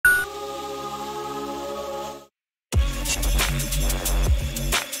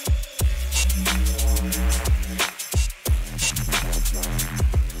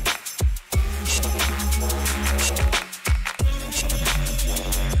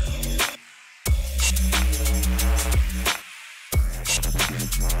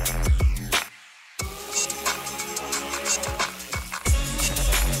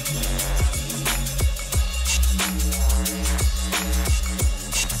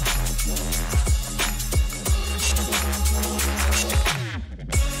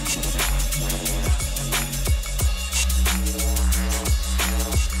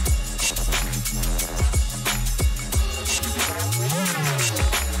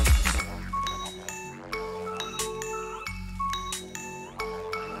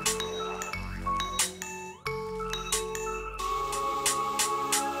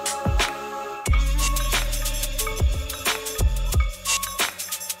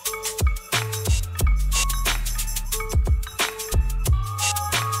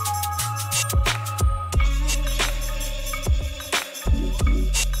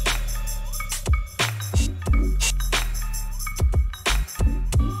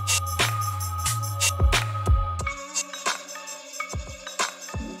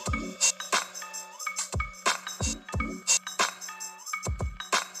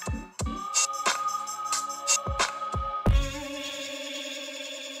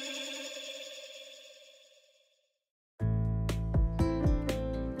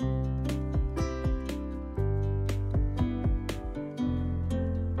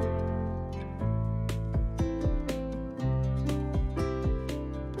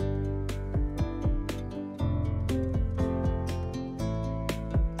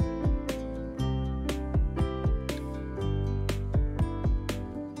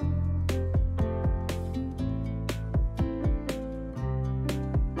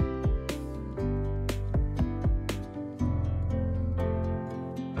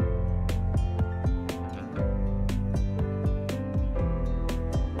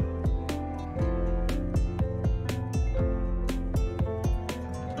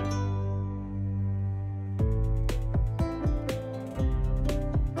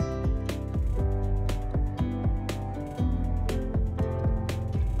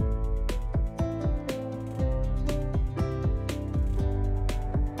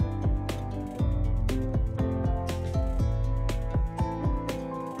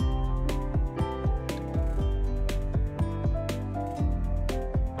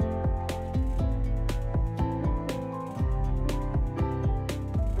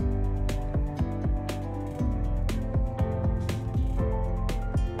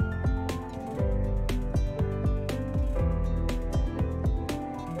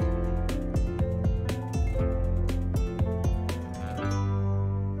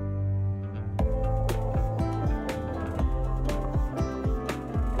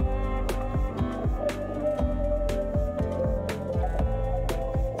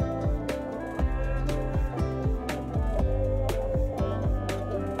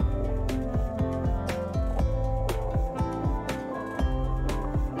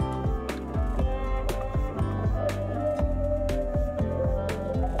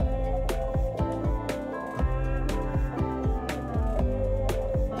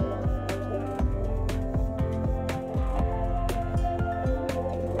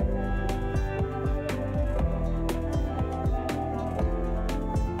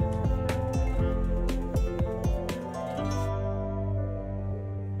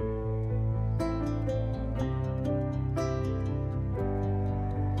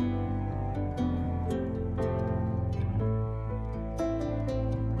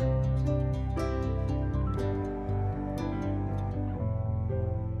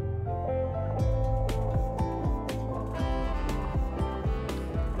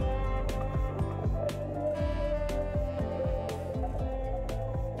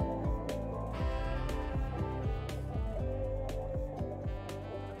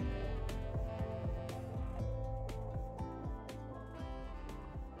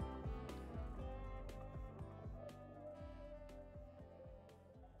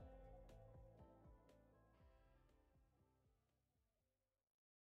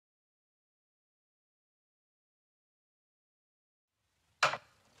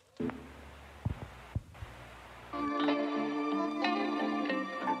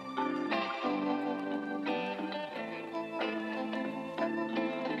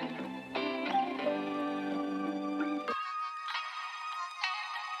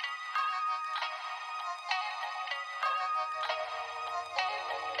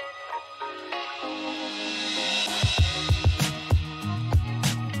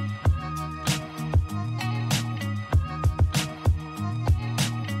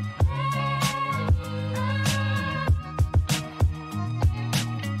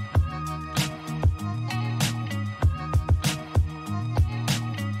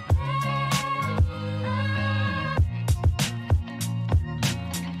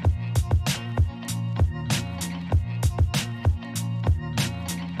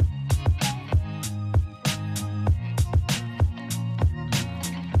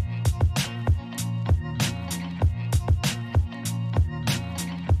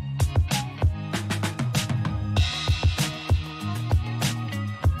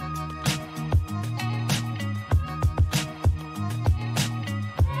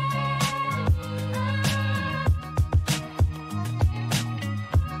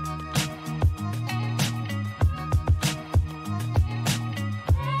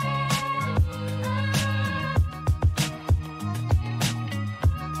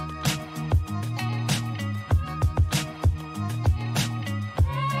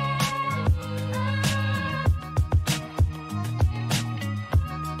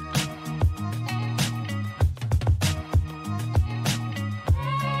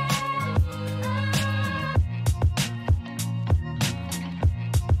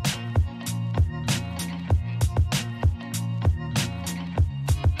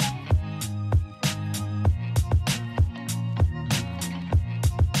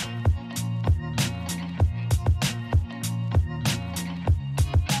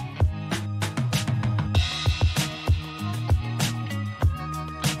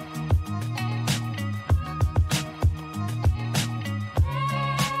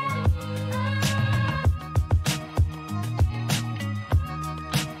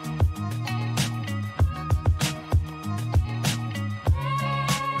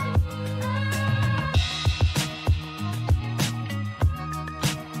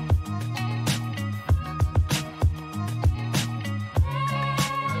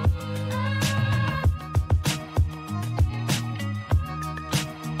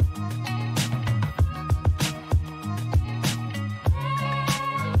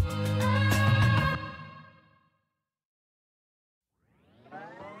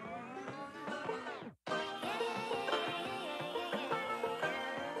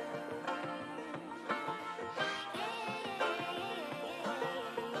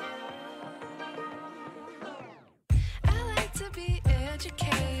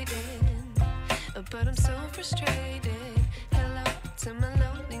educated, but I'm so frustrated. Hello to my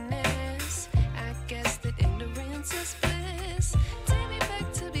loneliness. I guess that ignorance is bliss. Take me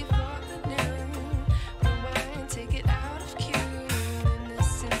back to before I knew. Rewind, take it out of cue.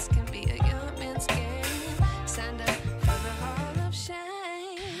 Innocence can be a young man's game. Signed up for the hall of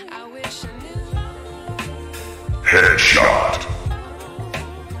shame. I wish I knew. Headshot.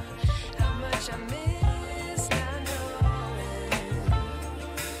 How much I miss not knowing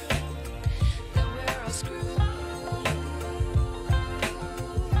that we're all screwed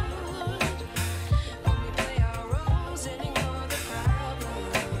when we play our roles and ignore the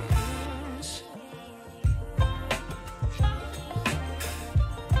problems.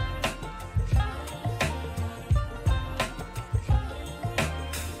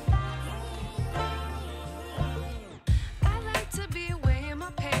 I like to be away in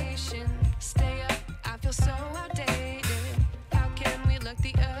my patience. Stay up, I feel so outdated. How can we look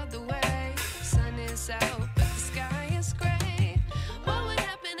the other way? Sun is out, but the sky is gray. What would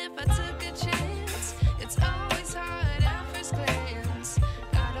happen if I took a chance? It's always hard at first glance.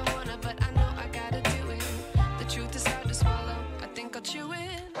 I don't wanna, but I know I gotta do it. The truth is hard to swallow, I think I'll chew it.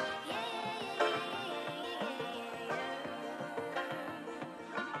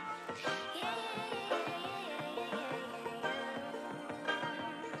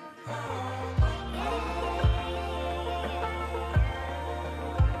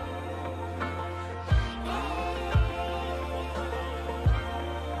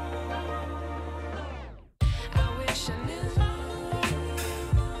 I wish I knew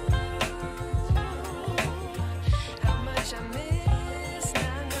how much I miss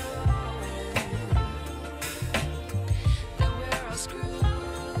not knowing that we're all screwed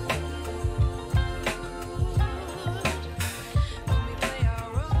when we play our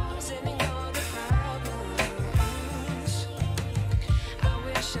roles and ignore the problems. I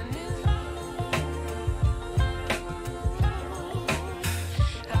wish I knew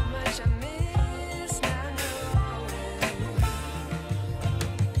how much I miss not knowing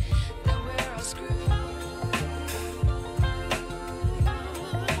that we're all screwed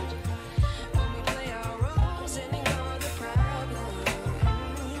when we play our roles and ignore the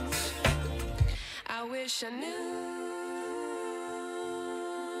problems. I wish I knew.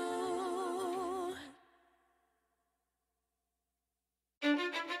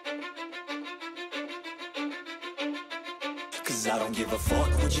 Cause I don't give a fuck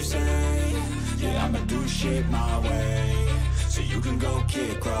what you say. Yeah, I'ma do shit my way. So you can go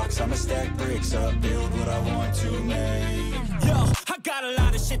kick rocks, I'ma stack bricks up, build what I want to make. Yo, I got a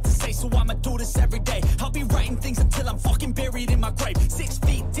lot of shit to say, so I'ma do this every day. I'll be writing things until I'm fucking buried in my grave. 6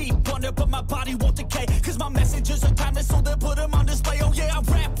 feet deep under, but my body won't decay. Cause my messages are timeless, so they'll put them on display. Oh yeah, I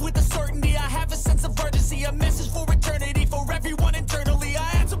rap with a certainty, I have a sense of urgency. A message for eternity, for everyone internally. I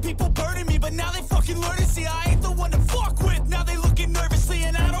had some people burning me, but now they fucking learn to see I ain't the one to fuck with. Now they looking nervously,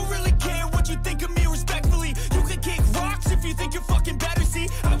 and I don't really care what you think of me respectfully. You can kick rocks if you think you're fucking better, see.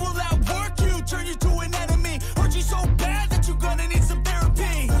 I will outwork you, turn you to an enemy. Hurt you so bad that you're gonna need some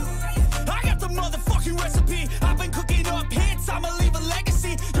therapy. I got the motherfucking recipe. I've been cooking up hits, I'ma leave a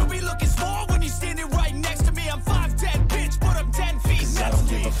legacy. You'll be looking small when you're standing right next to me. I'm 5'10", bitch, but I'm 10 feet Cause I next don't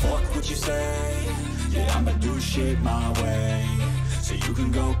to give me. a fuck what you say. Yeah, I'ma do shit my way. So you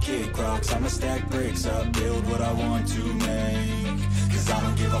can go kick rocks, I'ma stack bricks up, build what I want to make. Cause I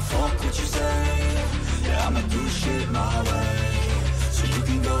don't give a fuck what you say. Yeah, I'ma do shit my way. So you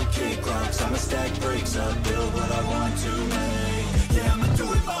can go kick rocks, I'ma stack bricks up, build what I want to make. Yeah, I'ma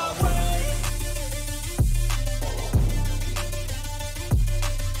do it my way.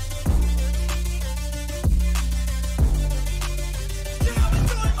 Yeah, I'ma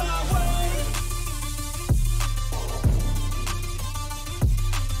do it my way.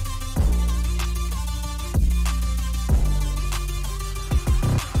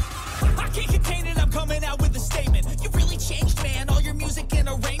 I can't contain it, I'm coming out with a statement. You really changed, man, all your music and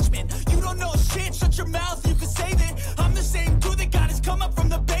arrangement. You don't know shit, shut your mouth, you can save it. I'm the same dude that got his come up from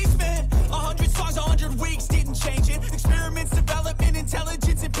the basement. 100 songs, 100 weeks, didn't change it. Experiments, development,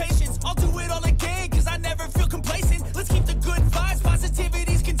 intelligence, and patience. I'll do it all again, cause I never feel complacent. Let's keep the good vibes,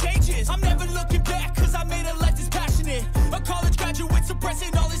 positivity's contagious. I'm never looking back, cause I made a life that's passionate. A college graduate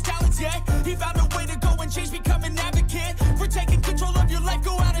suppressing all his talents, yeah. He found a way to go and change, become an advocate. For taking control of your life,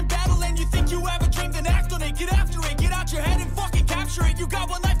 go out and battle. And you think you have a dream, then act on it. Get after it, get out your head and fucking capture it. You got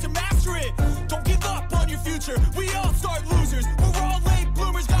one life to master it. Don't give up on your future, we all start losers. We're all late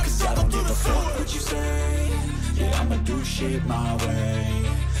bloomers, gotta Cause I struggle don't through give the a fuck sewer. what you say. Yeah, I'ma do shit my way.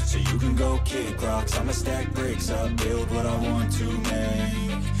 So you can go kick rocks, I'ma stack bricks up, build what I want to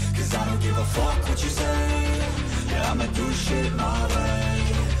make. Cause I don't give a fuck what you say. Yeah, I'ma do shit my way.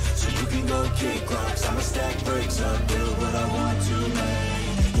 So you can go kick rocks, I'ma stack bricks up, build what I want to make.